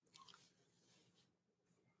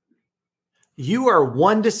You are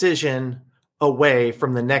one decision away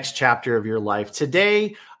from the next chapter of your life.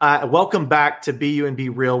 Today, welcome back to Be You and Be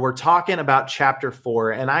Real. We're talking about chapter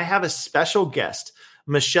 4, and I have a special guest,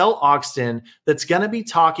 Michele Ogston, that's going to be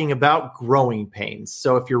talking about growing pains.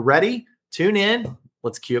 So if you're ready, tune in.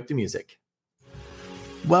 Let's cue up the music.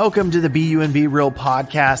 Welcome to the Be You and Be Real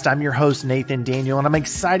podcast. I'm your host, Nathan Daniel, and I'm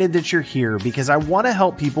excited that you're here because I want to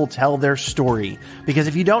help people tell their story. Because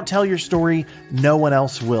if you don't tell your story, no one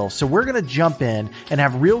else will. So we're going to jump in and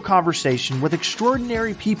have real conversation with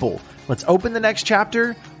extraordinary people. Let's open the next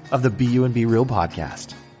chapter of the Be You and Be Real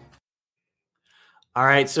podcast. All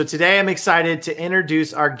right. So today I'm excited to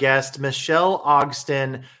introduce our guest, Michele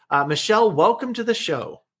Ogston. Michele, welcome to the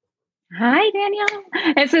show. Hi, Daniel.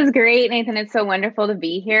 This is great, Nathan. It's so wonderful to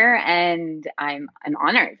be here, and I'm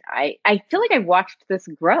honored. I feel like I've watched this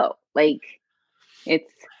grow. Like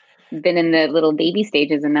it's been in the little baby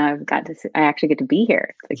stages, and now I actually get to be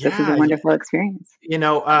here. This is a wonderful experience. You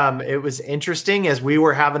know, it was interesting as we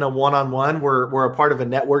were having a one-on-one. We're a part of a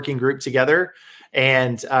networking group together,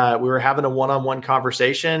 and we were having a one-on-one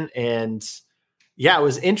conversation, and yeah, it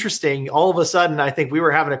was interesting. All of a sudden, I think we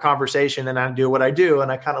were having a conversation and I do what I do.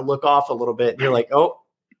 And I kind of look off a little bit and you're like, oh,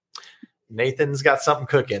 Nathan's got something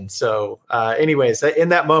cooking. So anyways, in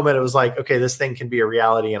that moment, it was like, okay, this thing can be a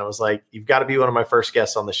reality. And I was like, you've got to be one of my first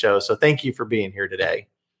guests on the show. So thank you for being here today.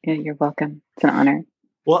 Yeah, you're welcome. It's an honor.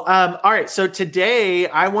 Well, all right. So today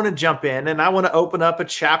I want to jump in and I want to open up a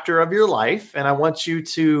chapter of your life. And I want you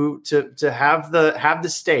to have the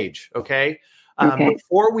stage. Okay. Okay.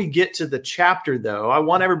 Before we get to the chapter, though, I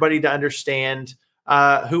want everybody to understand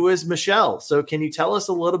who is Michele. So can you tell us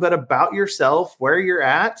a little bit about yourself, where you're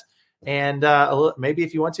at, and maybe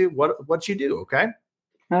if you want to, what you do, okay?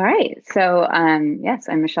 All right. So, yes,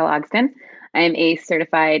 I'm Michele Ogston. I'm a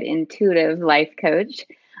certified intuitive life coach.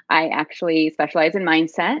 I actually specialize in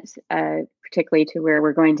mindset, particularly to where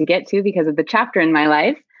we're going to get to because of the chapter in my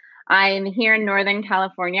life. I'm here in Northern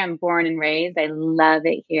California. I'm born and raised. I love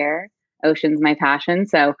it here. Ocean's my passion.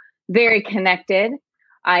 So very connected.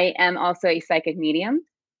 I am also a psychic medium.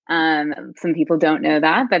 Some people don't know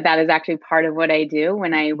that, but that is actually part of what I do.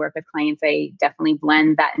 When I work with clients, I definitely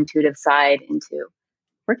blend that intuitive side into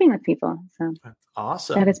working with people. So that's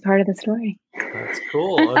awesome. That is part of the story. That's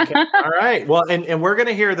cool. Okay. All right. Well, and we're going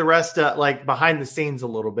to hear the rest like behind the scenes a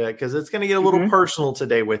little bit because it's going to get a little personal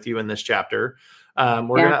today with you in this chapter.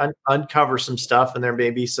 We're going to uncover some stuff and there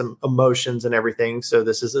may be some emotions and everything. So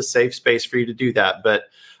this is a safe space for you to do that. But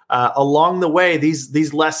along the way,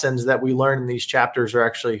 these lessons that we learn in these chapters are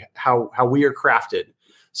actually how we are crafted.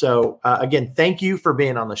 So again, thank you for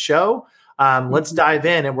being on the show. Let's dive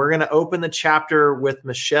in and we're going to open the chapter with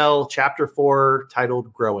Michele, chapter 4,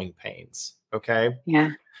 titled Growing Pains. Okay.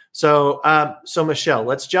 Yeah. So Michele,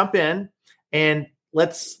 let's jump in and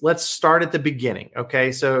let's start at the beginning.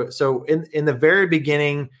 Okay. So in the very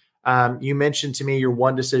beginning, you mentioned to me you're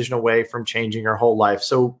one decision away from changing your whole life.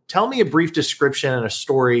 So tell me a brief description and a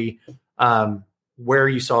story where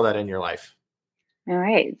you saw that in your life. All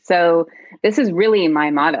right. So this is really my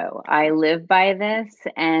motto. I live by this,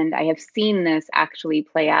 and I have seen this actually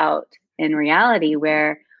play out in reality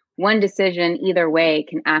where one decision either way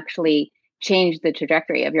can actually change the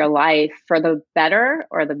trajectory of your life for the better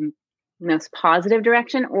or the most positive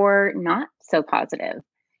direction or not so positive.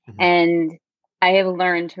 And I have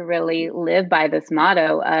learned to really live by this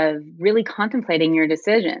motto of really contemplating your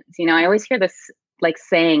decisions. You know, I always hear this like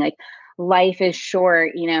saying like life is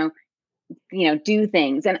short, do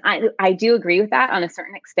things. And I do agree with that on a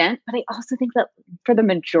certain extent, but I also think that for the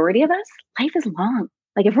majority of us, life is long.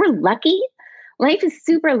 Like if we're lucky, life is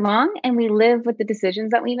super long and we live with the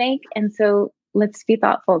decisions that we make. And so let's be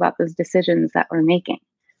thoughtful about those decisions that we're making.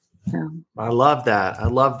 So I love that.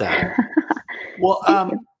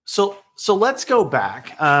 Well, so let's go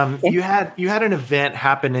back. You had an event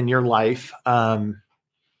happen in your life. We'll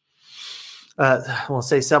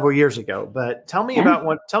say several years ago, but tell me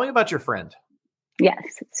about your friend. Yes.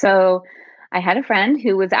 So I had a friend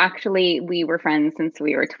who was we were friends since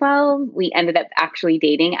we were 12. We ended up actually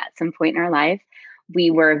dating at some point in our life. We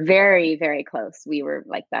were very, very close. We were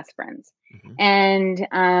like best friends. And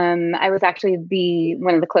I was actually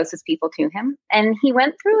one of the closest people to him. And he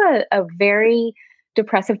went through a very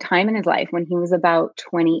depressive time in his life when he was about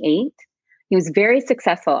 28. He was very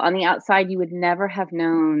successful. On the outside, you would never have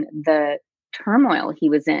known the turmoil he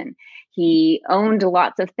was in. He owned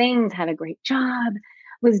lots of things, had a great job,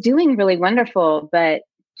 was doing really wonderful, but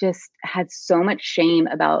just had so much shame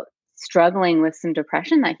about struggling with some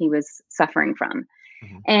depression that he was suffering from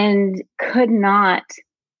and could not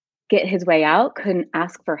get his way out, couldn't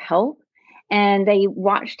ask for help. And I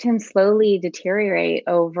watched him slowly deteriorate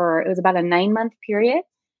over, it was about a 9-month period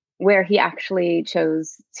where he actually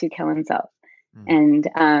chose to kill himself. Mm.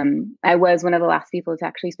 And I was one of the last people to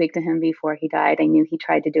actually speak to him before he died. I knew he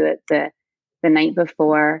tried to do it the night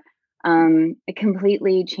before. It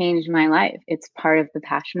completely changed my life. It's part of the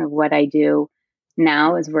passion of what I do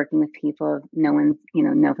now, is working with people. No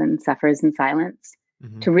one suffers in silence,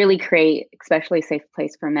 Mm-hmm. to really create, especially a safe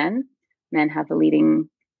place for men. Men have the leading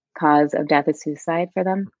cause of death is suicide for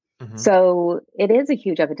them. Mm-hmm. So it is a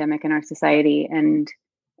huge epidemic in our society, and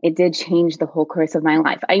it did change the whole course of my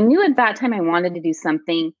life. I knew at that time I wanted to do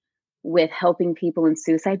something with helping people in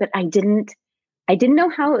suicide, but I didn't know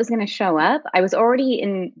how it was going to show up. I was already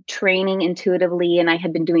in training intuitively, and I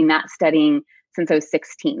had been doing that studying since I was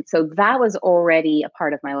 16. So that was already a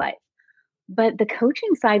part of my life. But the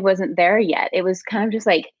coaching side wasn't there yet. It was kind of just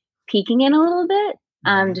like peeking in a little bit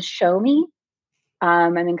to show me.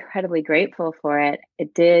 I'm incredibly grateful for it.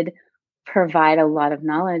 It did provide a lot of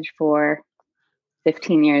knowledge for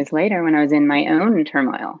 15 years later when I was in my own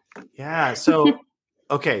turmoil. Yeah. So,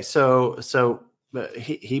 okay. So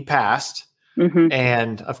he passed. Mm-hmm.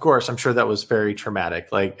 And of course, I'm sure that was very traumatic.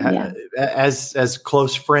 Like Yeah. as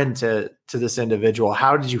close friend to this individual,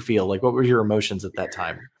 how did you feel? Like, what were your emotions at that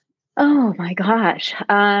time? Oh my gosh.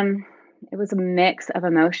 It was a mix of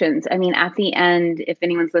emotions. I mean, at the end, if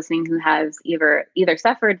anyone's listening who has either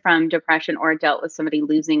suffered from depression or dealt with somebody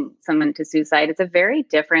losing someone to suicide, it's a very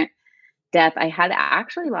different death. I had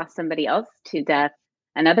actually lost somebody else to death,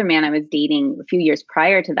 another man I was dating a few years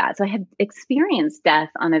prior to that. So I had experienced death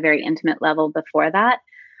on a very intimate level before that.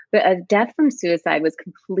 But a death from suicide was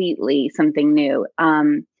completely something new.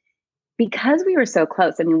 Because we were so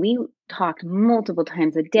close, I mean, we talked multiple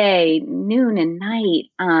times a day, noon and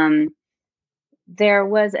night. There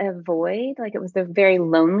was a void, like it was a very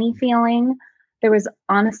lonely feeling. There was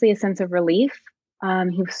honestly a sense of relief.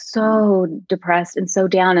 He was so depressed and so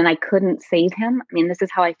down, and I couldn't save him. I mean, this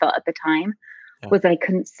is how I felt at the time, was that I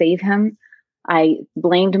couldn't save him. I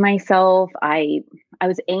blamed myself. I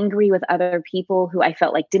was angry with other people who I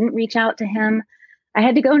felt like didn't reach out to him. I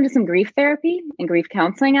had to go into some grief therapy and grief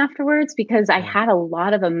counseling afterwards, because I had a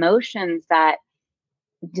lot of emotions that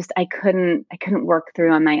just I couldn't work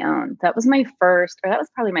through on my own. That was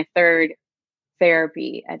probably my third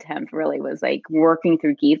therapy attempt, really, was like working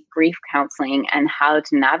through grief counseling and how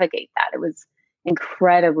to navigate that. It was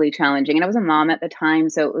incredibly challenging. And I was a mom at the time.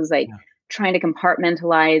 So it was like trying to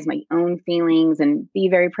compartmentalize my own feelings and be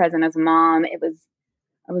very present as a mom. It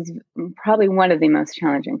was probably one of the most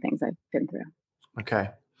challenging things I've been through. Okay.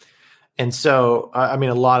 And so, I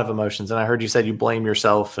mean, a lot of emotions, and I heard you said you blame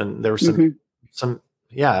yourself, and there was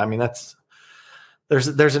I mean,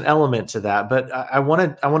 there's an element to that, but I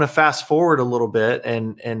want to fast forward a little bit,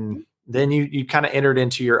 and then you kind of entered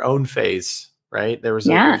into your own phase, right? There was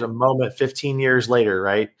a moment 15 years later,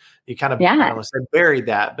 right? You kind of, I don't want to say buried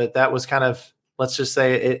that, but that was kind of, let's just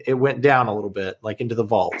say it went down a little bit, like into the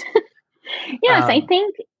vault. Yes, I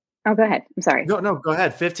think. Oh, go ahead. I'm sorry. No, go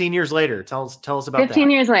ahead. 15 years later, tell us about 15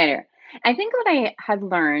 that. years later. I think what I had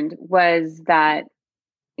learned was that,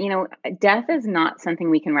 death is not something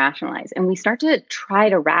we can rationalize. And we start to try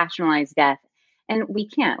to rationalize death, and we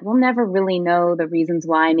can't. We'll never really know the reasons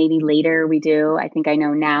why. Maybe later we do. I think I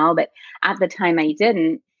know now, but at the time I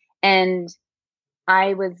didn't. And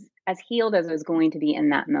I was as healed as I was going to be in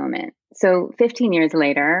that moment. So 15 years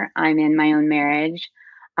later, I'm in my own marriage.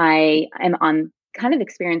 I am on kind of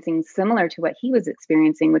experiencing similar to what he was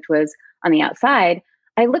experiencing, which was on the outside.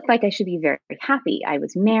 I looked like I should be very, very happy. I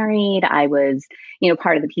was married. I was,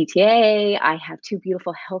 part of the PTA. I have 2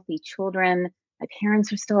 beautiful, healthy children. My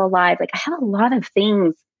parents are still alive. Like, I have a lot of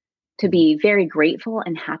things to be very grateful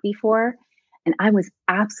and happy for. And I was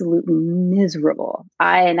absolutely miserable.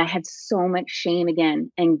 I had so much shame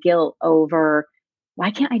again and guilt over,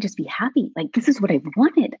 why can't I just be happy? Like, this is what I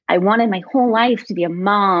wanted. I wanted my whole life to be a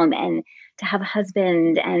mom and to have a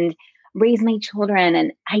husband and raise my children.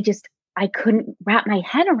 And I couldn't wrap my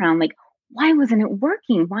head around, like, why wasn't it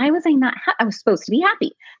working? Why was I not I was supposed to be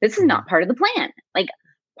happy. This is not part of the plan. Like,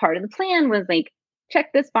 part of the plan was like,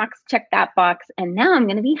 check this box, check that box, and now I'm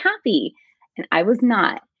going to be happy. And I was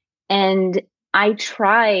not. And I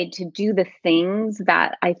tried to do the things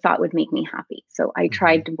that I thought would make me happy. So I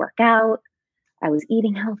tried to work out. I was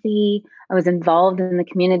eating healthy. I was involved in the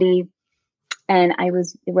community, and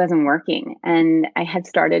it wasn't working. And I had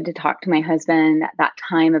started to talk to my husband at that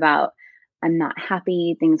time about, I'm not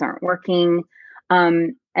happy. Things aren't working.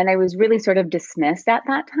 And I was really sort of dismissed at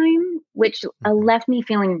that time, which left me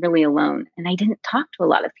feeling really alone. And I didn't talk to a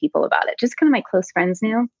lot of people about it. Just kind of my close friends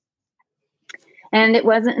knew. And it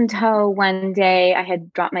wasn't until one day I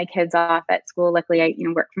had dropped my kids off at school. Luckily, I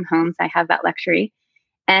work from home, so I have that luxury.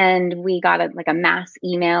 And we got a mass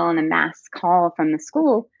email and a mass call from the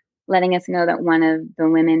school letting us know that one of the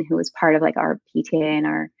women who was part of like our PTA and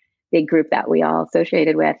our big group that we all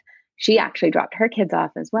associated with, she actually dropped her kids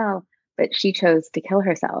off as well, but she chose to kill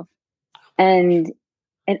herself. And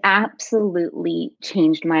it absolutely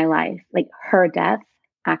changed my life. Like her death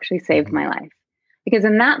actually saved my life. Because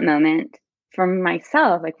in that moment, for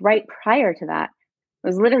myself, like right prior to that, I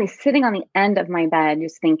was literally sitting on the end of my bed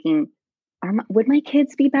just thinking, would my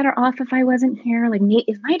kids be better off if I wasn't here? Like,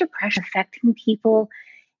 is my depression affecting people?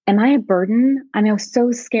 Am I a burden? I mean, I was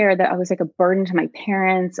so scared that I was like a burden to my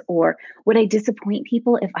parents, or would I disappoint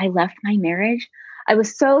people if I left my marriage? I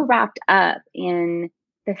was so wrapped up in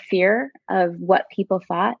the fear of what people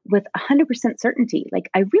thought with 100% certainty. Like,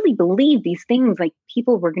 I really believed these things, like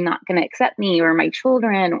people were not going to accept me or my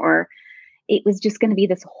children, or it was just going to be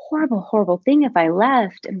this horrible, horrible thing if I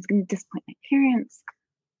left and was going to disappoint my parents,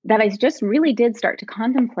 that I just really did start to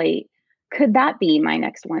contemplate, could that be my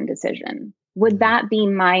next one decision? Would that be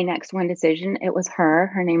my next one decision? It was her.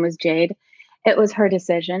 Her name was Jade. It was her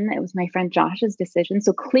decision. It was my friend Josh's decision.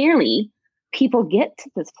 So clearly, people get to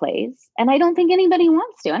this place, and I don't think anybody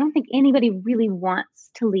wants to. I don't think anybody really wants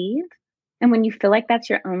to leave. And when you feel like that's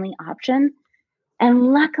your only option,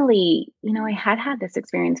 and luckily, I had this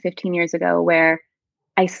experience 15 years ago where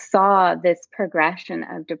I saw this progression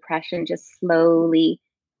of depression just slowly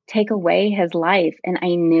take away his life. And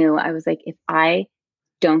I knew, I was like, if I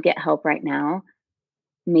don't get help right now,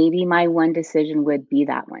 maybe my one decision would be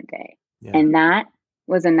that one day. Yeah. And that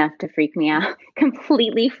was enough to freak me out,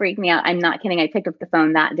 completely freak me out. I'm not kidding. I picked up the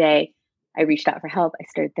phone that day. I reached out for help. I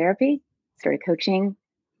started therapy, started coaching,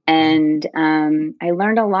 and I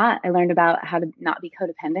learned a lot. I learned about how to not be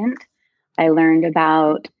codependent. I learned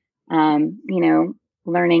about,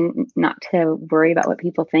 learning not to worry about what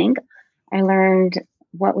people think. I learned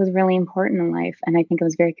what was really important in life. And I think I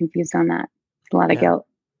was very confused on that. A lot of guilt.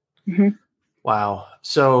 Mm-hmm. Wow.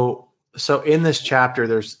 So in this chapter,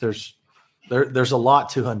 there's a lot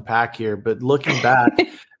to unpack here, but looking back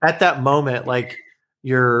at that moment, like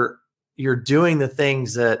you're doing the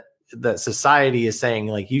things that society is saying,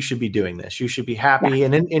 like, you should be doing this, you should be happy. Yeah.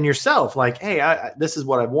 And in yourself, like, hey, this is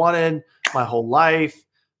what I've wanted my whole life.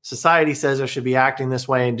 Society says I should be acting this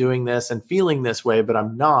way and doing this and feeling this way, but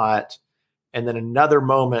I'm not. And then another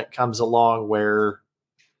moment comes along where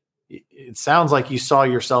it sounds like you saw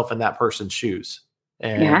yourself in that person's shoes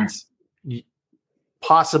and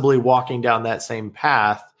possibly walking down that same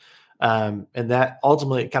path. And that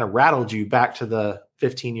ultimately kind of rattled you back to the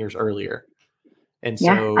 15 years earlier. And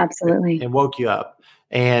so, absolutely. And woke you up.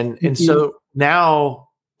 And so now,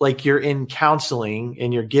 like, you're in counseling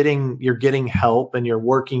and you're getting help and you're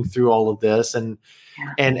working through all of this. And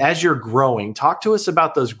as you're growing, talk to us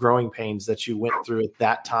about those growing pains that you went through at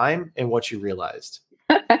that time and what you realized.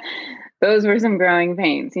 Those were some growing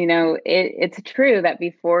pains. It's true that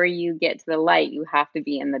before you get to the light, you have to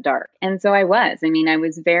be in the dark. And so I was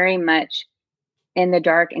very much in the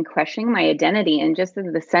dark and questioning my identity, and just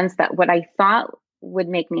in the sense that what I thought would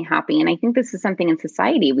make me happy. And I think this is something in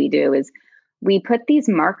society we do, is we put these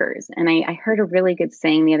markers. And I heard a really good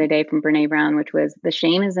saying the other day from Brene Brown, which was, the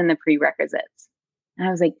shame is in the prerequisites. And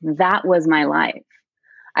I was like, that was my life.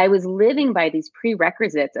 I was living by these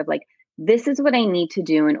prerequisites of like, this is what I need to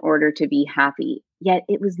do in order to be happy. Yet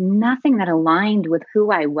it was nothing that aligned with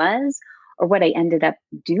who I was or what I ended up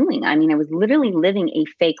doing. I mean, I was literally living a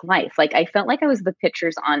fake life. Like, I felt like I was the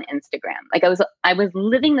pictures on Instagram. Like I was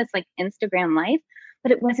living this like Instagram life,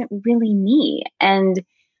 but it wasn't really me. And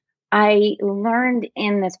I learned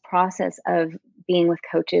in this process of being with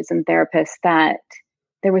coaches and therapists that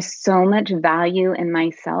there was so much value in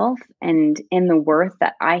myself and in the worth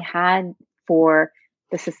that I had for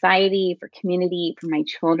the society, for community, for my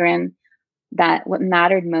children, that what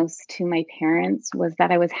mattered most to my parents was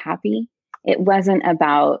that I was happy. It wasn't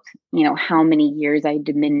about, how many years I'd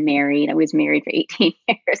been married. I was married for 18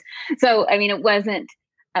 years. So, I mean, it wasn't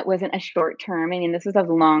a short term. I mean, this was a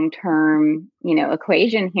long term,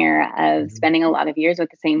 equation here of spending a lot of years with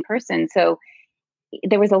the same person. So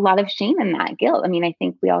there was a lot of shame in that, guilt. I mean, I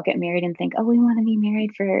think we all get married and think, oh, we want to be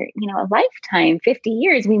married for, a lifetime, 50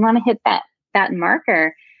 years. We want to hit that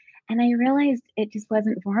marker. And I realized it just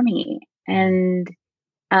wasn't for me. And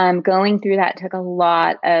going through that took a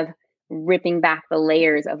lot of ripping back the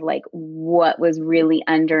layers of like what was really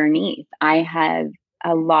underneath. I had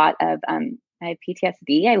a lot of I had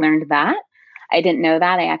PTSD. I learned that. I didn't know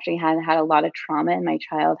that. I actually had a lot of trauma in my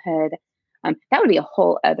childhood That would be a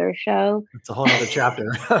whole other show. It's a whole other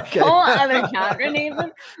chapter. Okay. Whole other chapter,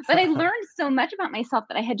 Nathan. But I learned so much about myself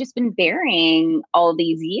that I had just been burying all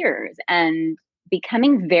these years, and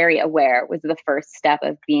becoming very aware was the first step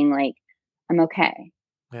of being like, I'm okay.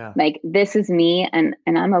 Yeah. Like, this is me, and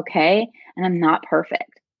I'm okay, and I'm not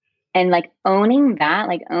perfect. And like owning that,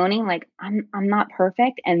 like owning, like I'm not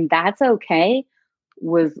perfect, and that's okay,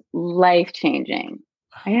 was life changing.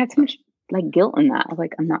 I had so much like guilt in that. I was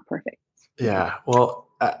like, I'm not perfect. Yeah. Well,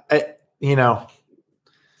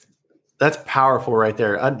 that's powerful right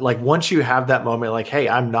there. Like once you have that moment, like, hey,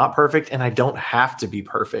 I'm not perfect and I don't have to be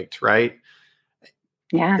perfect. Right.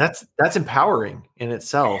 Yeah. That's empowering in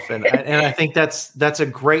itself. And I think that's a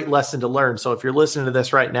great lesson to learn. So if you're listening to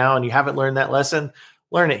this right now and you haven't learned that lesson,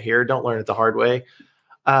 learn it here. Don't learn it the hard way.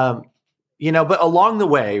 But along the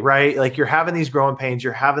way, right? Like you're having these growing pains,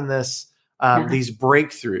 you're having these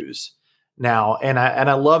breakthroughs now. And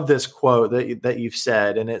I love this quote that you've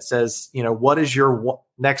said, and it says, what is your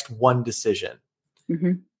next one decision?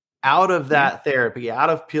 Mm-hmm. Out of that therapy, out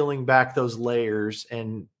of peeling back those layers,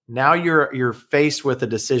 and now you're faced with a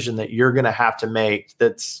decision that you're going to have to make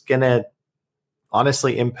that's going to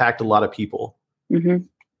honestly impact a lot of people. Mm-hmm.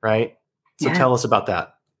 Right? So tell us about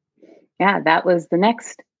that. Yeah, that was the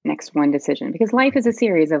next one decision, because life is a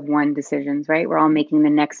series of one decisions, right? We're all making the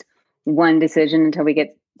next one decision until we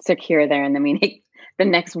get secure there, and then we make the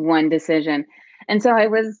next one decision. And so I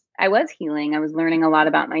was healing. I was learning a lot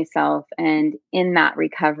about myself, and in that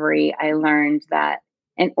recovery, I learned that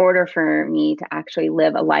in order for me to actually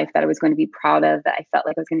live a life that I was going to be proud of, that I felt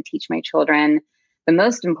like I was going to teach my children the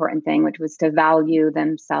most important thing, which was to value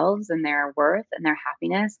themselves and their worth and their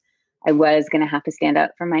happiness, I was going to have to stand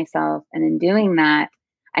up for myself. And in doing that,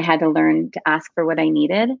 I had to learn to ask for what I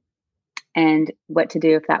needed and what to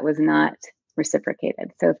do if that was not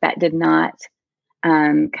reciprocated. So if that did not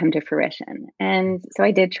come to fruition. And so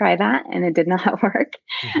I did try that, and it did not work.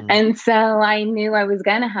 Mm-hmm. And so I knew I was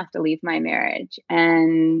going to have to leave my marriage.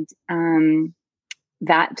 And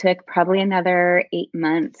that took probably another 8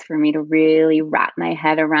 months for me to really wrap my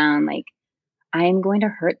head around, like, I'm going to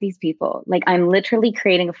hurt these people. Like, I'm literally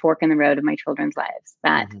creating a fork in the road of my children's lives,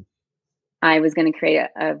 that I was going to create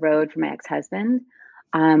a road for my ex-husband.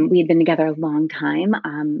 We had been together a long time.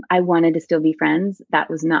 I wanted to still be friends. That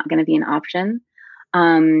was not going to be an option.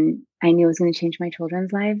 I knew it was going to change my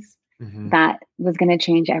children's lives. Mm-hmm. That was going to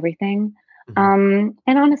change everything. Mm-hmm.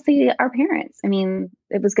 And honestly, our parents, I mean,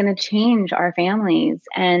 it was going to change our families.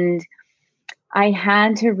 And I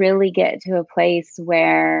had to really get to a place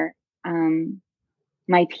where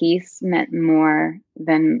my peace meant more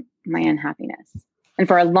than my unhappiness. And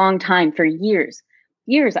for a long time, for years,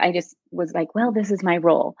 I just was like, well, this is my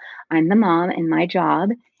role. I'm the mom, and my job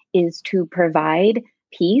is to provide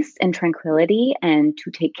peace and tranquility and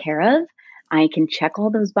to take care of. I can check all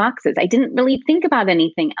those boxes. I didn't really think about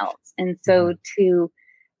anything else. And so to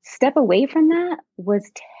step away from that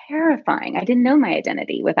was terrifying. I didn't know my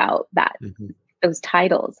identity without that, those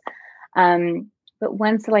titles. But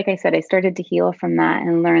once, like I said, I started to heal from that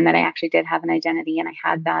and learn that I actually did have an identity, and I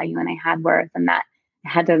had value, and I had worth, and that I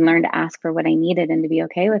had to learn to ask for what I needed and to be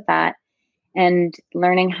okay with that. And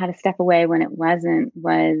learning how to step away when it wasn't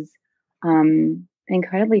was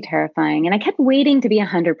incredibly terrifying. And I kept waiting to be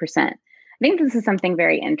 100%. I think this is something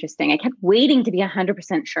very interesting. I kept waiting to be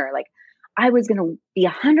 100% sure. Like, I was going to be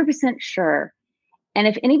 100% sure. And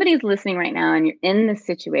if anybody's listening right now and you're in this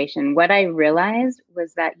situation, what I realized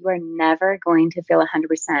was that you are never going to feel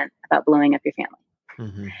 100% about blowing up your family.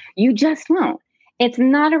 Mm-hmm. You just won't. It's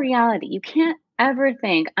not a reality. You can't ever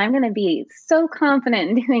think, I'm going to be so confident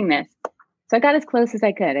in doing this. So I got as close as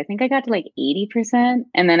I could. I think I got to like 80%.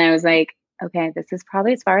 And then I was like, okay, this is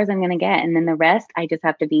probably as far as I'm going to get. And then the rest, I just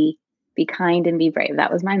have to be kind and be brave.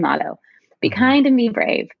 That was my motto. Be kind and be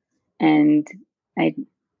brave. And I,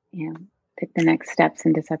 took the next steps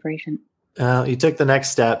into separation. You took the next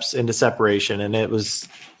steps into separation, and it was,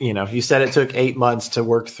 you said it took 8 months to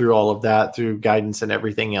work through all of that through guidance and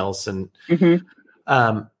everything else. And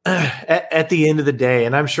at the end of the day,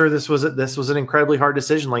 and I'm sure this was an incredibly hard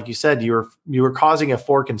decision. Like you said, you were causing a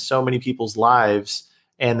fork in so many people's lives,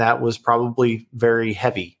 and that was probably very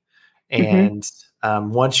heavy. And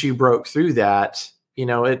once you broke through that,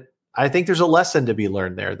 I think there's a lesson to be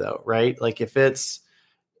learned there, though, right? Like if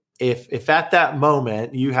at that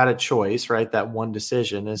moment you had a choice, right? That one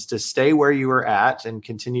decision is to stay where you were at and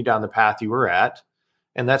continue down the path you were at.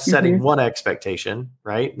 And that's setting one expectation,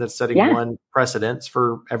 right? That's setting one precedence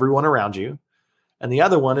for everyone around you. And the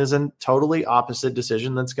other one is a totally opposite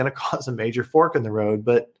decision that's going to cause a major fork in the road,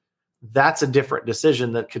 but that's a different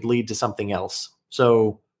decision that could lead to something else.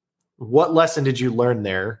 So what lesson did you learn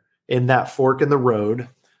there? in that fork in the road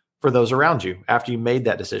for those around you after you made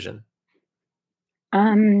that decision?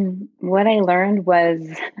 What I learned was,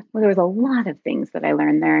 well, there was a lot of things that I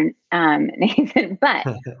learned there, Nathan, but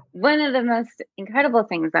one of the most incredible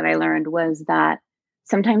things that I learned was that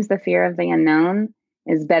sometimes the fear of the unknown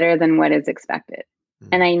is better than what is expected.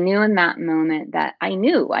 And I knew in that moment that I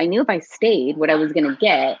knew if I stayed, what I was going to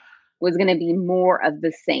get was going to be more of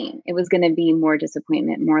the same. It was going to be more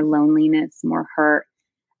disappointment, more loneliness, more hurt.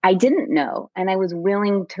 I didn't know. And I was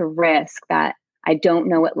willing to risk that. I don't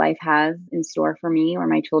know what life has in store for me or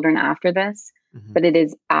my children after this, but it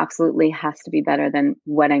is absolutely has to be better than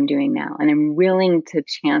what I'm doing now. And I'm willing to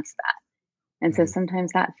chance that. And so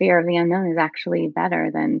sometimes that fear of the unknown is actually better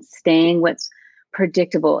than staying what's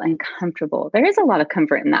predictable and comfortable. There is a lot of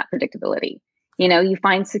comfort in that predictability. You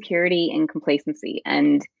find security in complacency,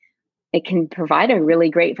 and it can provide a really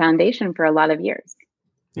great foundation for a lot of years.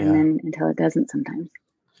 Yeah. And then until it doesn't sometimes.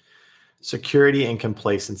 Security and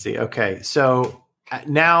complacency. Okay. So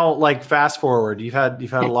now, like, fast forward, you've had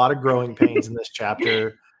a lot of growing pains in this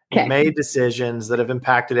chapter. You made decisions that have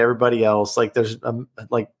impacted everybody else. Like, there's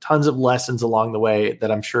like tons of lessons along the way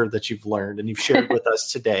that I'm sure that you've learned and you've shared with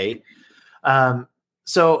us today.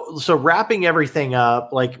 So wrapping everything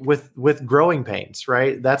up, like with growing pains,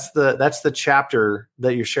 right? That's the chapter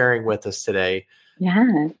that you're sharing with us today.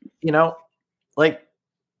 Yeah. Like,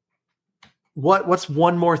 what's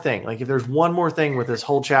one more thing? Like, if there's one more thing with this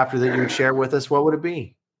whole chapter that you would share with us, what would it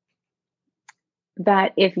be?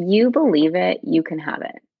 That if you believe it, you can have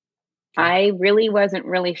it. I really wasn't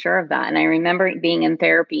really sure of that. And I remember being in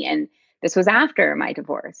therapy, and this was after my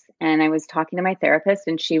divorce. And I was talking to my therapist,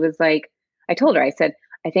 and she was like, I told her, I said,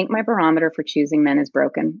 I think my barometer for choosing men is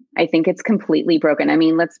broken. I think it's completely broken. I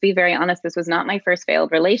mean, let's be very honest. This was not my first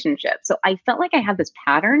failed relationship. So I felt like I had this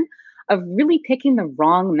pattern of really picking the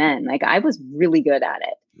wrong men. Like, I was really good at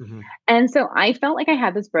it. And so I felt like I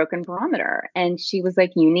had this broken barometer. And she was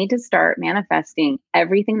like, you need to start manifesting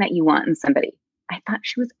everything that you want in somebody. I thought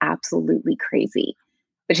she was absolutely crazy.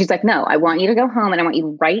 But she's like, no, I want you to go home and I want you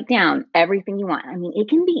to write down everything you want. I mean, it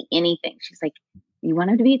can be anything. She's like, you want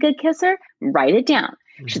him to be a good kisser? Write it down.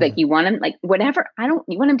 She's like, you want him, like, whatever.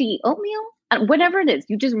 You want him to eat oatmeal? Whatever it is,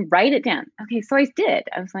 you just write it down. Okay. So I did.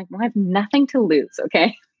 I was like, well, I have nothing to lose.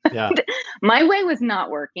 Okay. Yeah. My way was not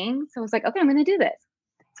working. So I was like, okay, I'm going to do this.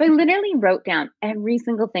 So I literally wrote down every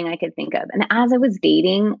single thing I could think of. And as I was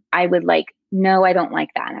dating, I would like, no, I don't like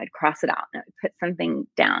that. And I would cross it out and I would put something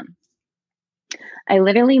down. I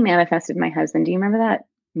literally manifested my husband. Do you remember that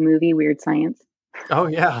movie, Weird Science? Oh,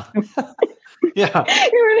 yeah. Yeah.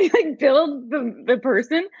 You really like build the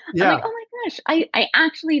person. Yeah. I'm like, oh my gosh, I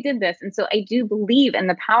actually did this. And so I do believe in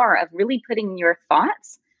the power of really putting your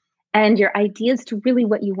thoughts and your ideas to really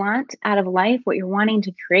what you want out of life, what you're wanting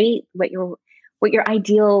to create, what your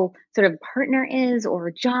ideal sort of partner is,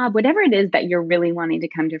 or job, whatever it is that you're really wanting to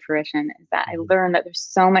come to fruition. Is that I learned that there's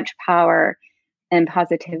so much power and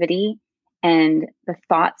positivity and the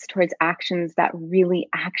thoughts towards actions that really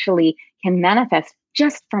actually can manifest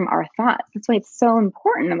just from our thoughts. That's why it's so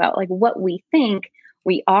important about like what we think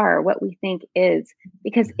we are, what we think is,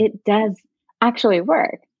 because it does actually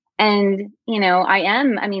work. And,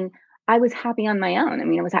 I was happy on my own.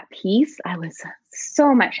 I was at peace. I was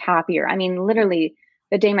so much happier. Literally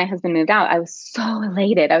the day my husband moved out, I was so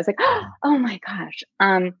elated. I was like, oh my gosh.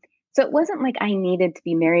 So it wasn't like I needed to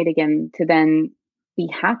be married again to then be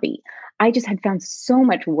happy. I just had found so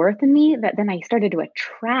much worth in me that then I started to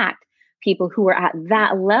attract people who were at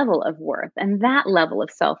that level of worth and that level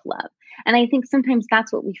of self-love. And I think sometimes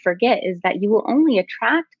that's what we forget, is that you will only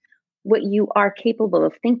attract what you are capable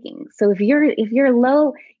of thinking. So if you're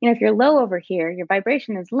low, if you're low over here, your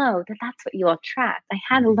vibration is low, that's what you'll attract. I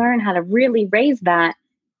had to learn how to really raise that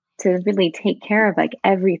to really take care of like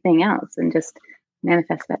everything else and just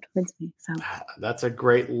manifest that towards me. So that's a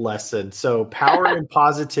great lesson. So power and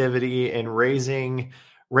positivity and raising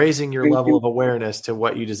your level of awareness to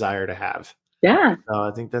what you desire to have. Yeah. So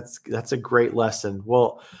I think that's a great lesson.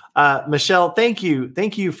 Well, Michele, thank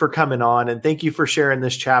you for coming on, and thank you for sharing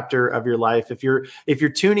this chapter of your life. If you're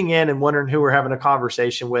tuning in and wondering who we're having a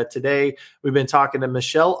conversation with today, we've been talking to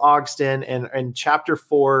Michele Ogston and chapter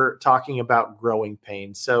 4, talking about growing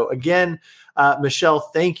pains. So again, Michele,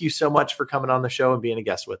 thank you so much for coming on the show and being a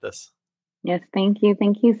guest with us. Yes, thank you.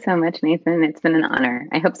 Thank you so much, Nathan. It's been an honor.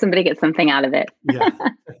 I hope somebody gets something out of it. Yeah.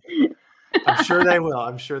 I'm sure they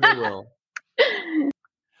will.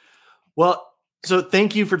 Well, So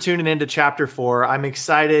thank you for tuning into chapter 4. I'm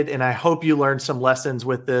excited and I hope you learned some lessons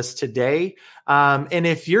with this today. And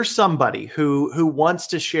if you're somebody who wants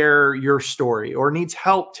to share your story or needs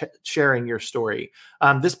help sharing your story,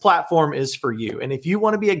 this platform is for you. And if you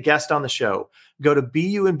want to be a guest on the show, go to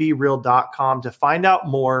beyoubreal.com to find out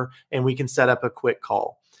more and we can set up a quick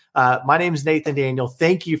call. My name is Nathan Daniel.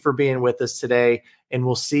 Thank you for being with us today. And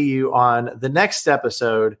we'll see you on the next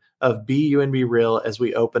episode of Be You and Be Real as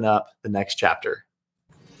we open up the next chapter.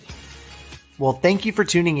 Well, thank you for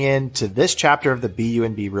tuning in to this chapter of the Be You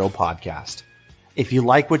and Be Real podcast. If you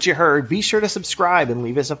like what you heard, be sure to subscribe and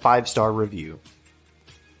leave us a 5-star review.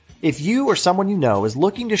 If you or someone you know is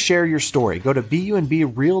looking to share your story, go to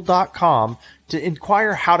beyoubreal.com to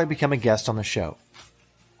inquire how to become a guest on the show.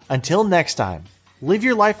 Until next time, live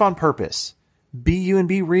your life on purpose. Be you and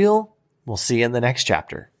be real. We'll see you in the next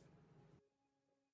chapter.